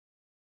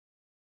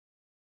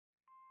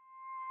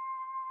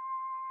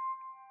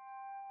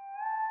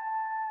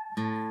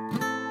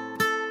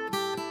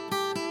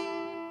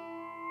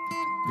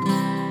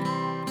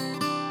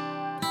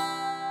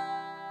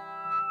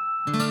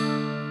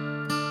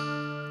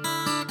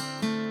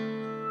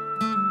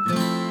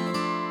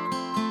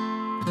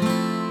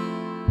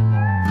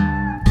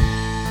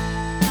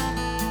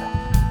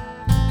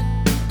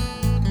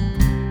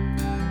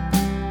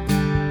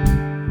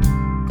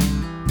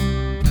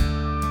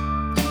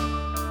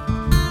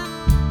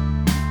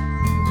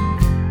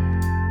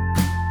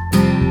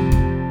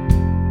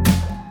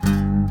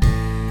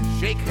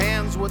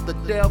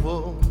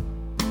devil.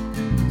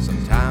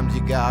 Sometimes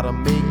you gotta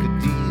make a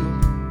deal,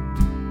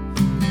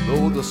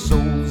 though the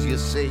souls you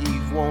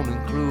save won't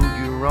include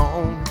your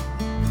own,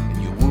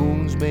 and your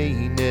wounds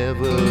may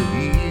never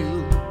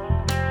heal.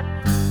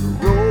 The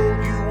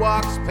road you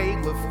walk's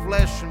paved with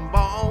flesh and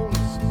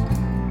bones.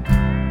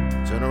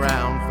 Turn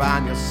around,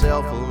 find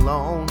yourself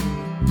alone,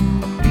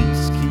 a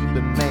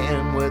peacekeeping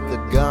man with a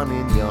gun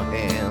in your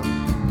hand.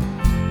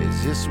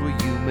 Is this where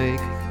you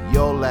make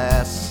your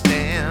last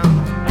stand?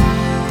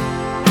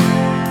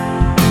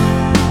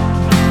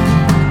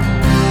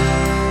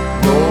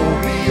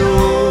 Romeo,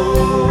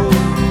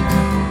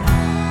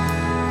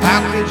 how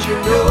could you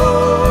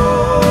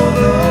know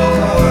the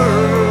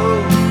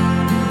world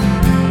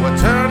will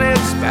turn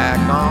its back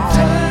on?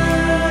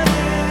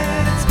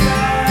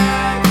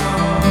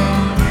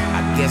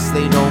 I guess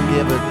they don't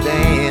give a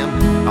damn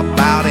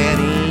about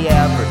any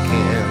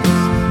Africans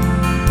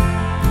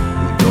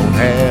who don't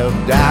have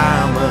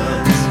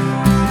diamonds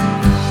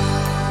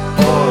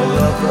or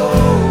love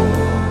gold.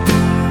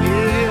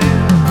 Yeah,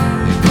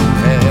 they don't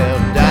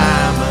have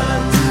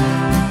diamonds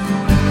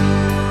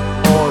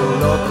or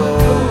love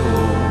gold.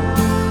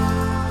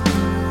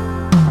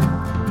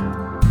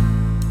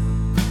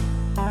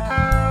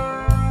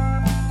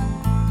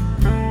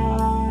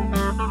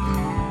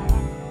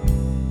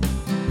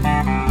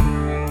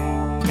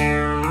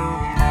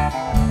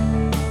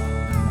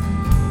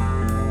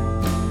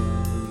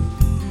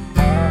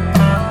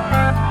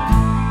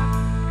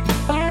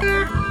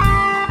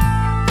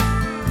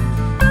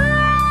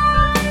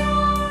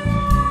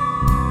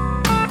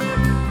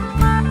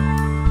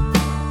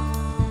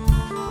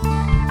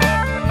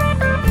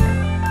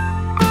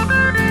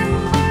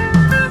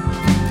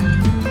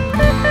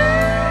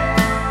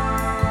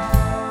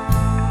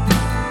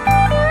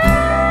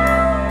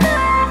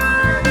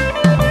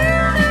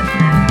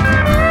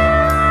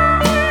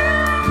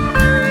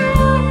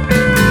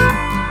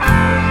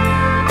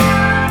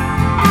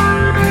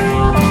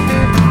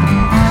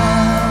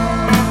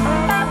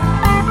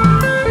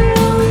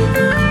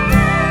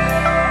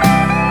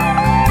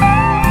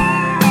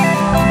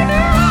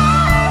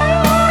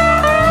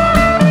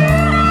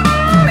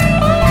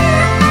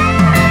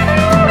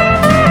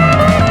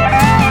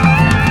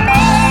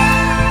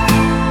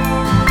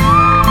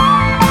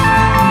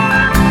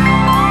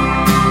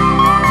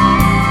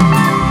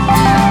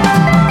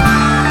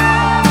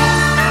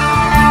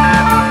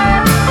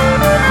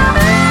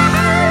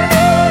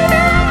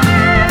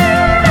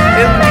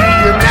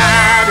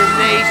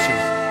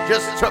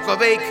 Just took a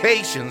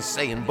vacation,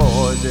 saying,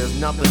 boys, there's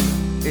nothing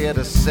here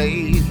to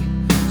save.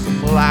 So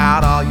pull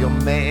out all your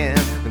men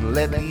and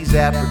let these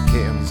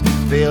Africans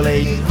fill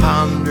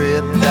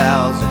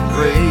 800,000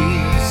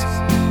 graves.